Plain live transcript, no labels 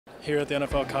here at the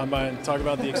NFL Combine. Talk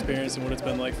about the experience and what it's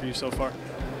been like for you so far.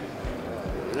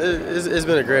 It's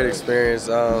been a great experience.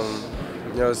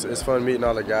 It's fun meeting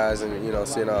all the guys and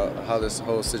seeing how this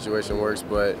whole situation works.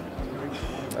 But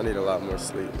I need a lot more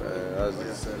sleep,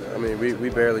 man. We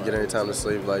barely get any time to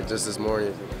sleep. Like just this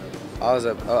morning, I was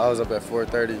up at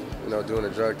 4:30, doing a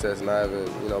drug test, and I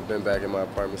haven't been back in my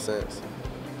apartment since.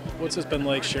 What's this been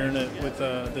like sharing it with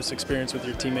this experience with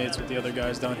your teammates, with the other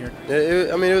guys down here?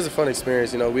 It was a fun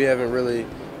experience. We haven't really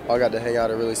all got to hang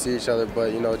out and really see each other, but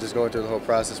just going through the whole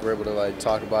process, we're able to like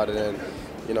talk about it and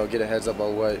get a heads up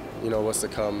on what's to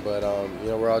come. But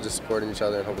we're all just supporting each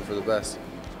other and hoping for the best.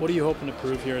 What are you hoping to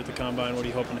prove here at the Combine? What are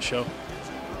you hoping to show?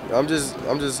 I want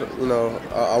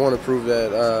to prove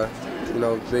that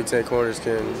Big Ten corners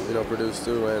can produce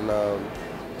too, and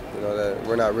that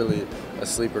we're not really a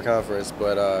sleeper conference,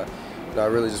 but I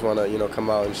really just want to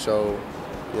come out and show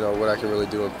what I can really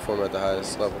do and perform at the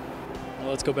highest level. Well,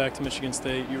 let's go back to Michigan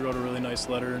State. You wrote a really nice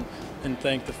letter and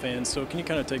thanked the fans. So can you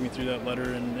kind of take me through that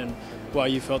letter and why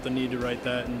you felt the need to write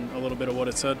that and a little bit of what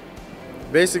it said?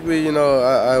 Basically,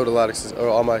 I owed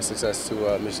all my success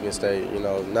to Michigan State.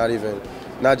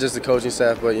 Not just the coaching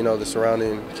staff, but the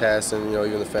surrounding cast and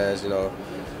even the fans.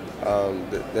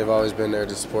 They've always been there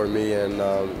to support me, and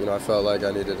I felt like I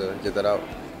needed to get that out.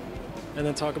 And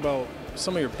then talk about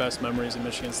some of your best memories in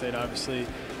Michigan State. Obviously,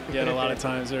 you had a lot of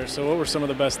times there. So what were some of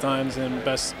the best times and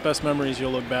best memories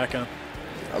you'll look back on?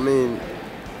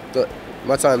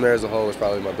 My time there as a whole was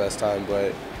probably my best time,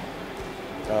 but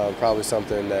probably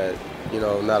something that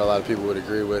not a lot of people would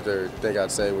agree with or think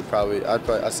I'd say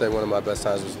I'd say one of my best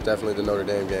times was definitely the Notre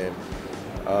Dame game.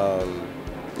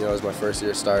 It was my first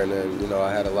year starting, and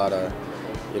I had a lot of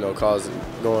calls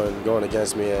going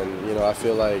against me, and I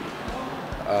feel like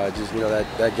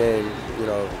that game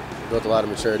built a lot of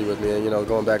maturity with me, and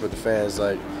going back with the fans,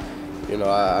 like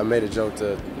I made a joke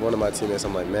to one of my teammates.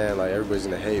 I'm like, man, like everybody's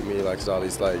gonna hate me, like 'cause all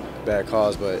these like bad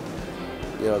calls, but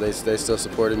they still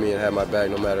supported me and had my back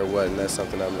no matter what, and that's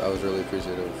something I was really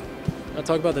appreciative of. Now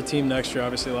talk about the team next year.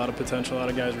 Obviously a lot of potential, a lot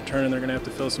of guys returning. They're going to have to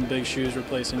fill some big shoes,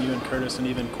 replacing you and Curtis and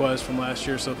even Quez from last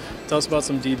year. So tell us about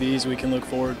some DBs we can look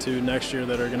forward to next year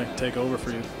that are going to take over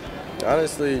for you.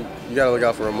 Honestly, you got to look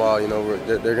out for them all.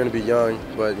 They're going to be young,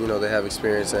 but they have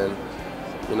experience, and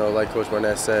like Coach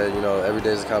Barnett said, every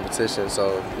day is a competition.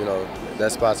 So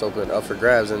that spot's open up for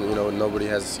grabs, and nobody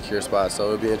has a secure spot. So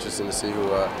it'll be interesting to see who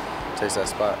takes that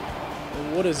spot.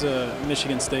 What does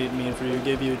Michigan State mean for you? It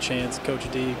gave you a chance,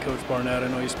 Coach D, Coach Barnett. I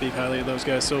know you speak highly of those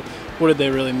guys. So what did they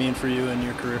really mean for you in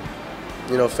your career?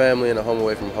 Family and a home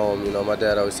away from home. My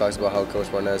dad always talks about how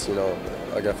Coach Barnett's,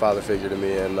 like a father figure to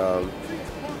me. And,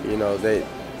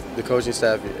 the coaching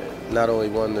staff not only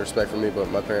won the respect for me, but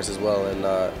my parents as well. And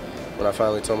when I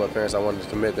finally told my parents I wanted to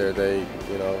commit there, they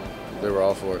were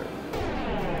all for it.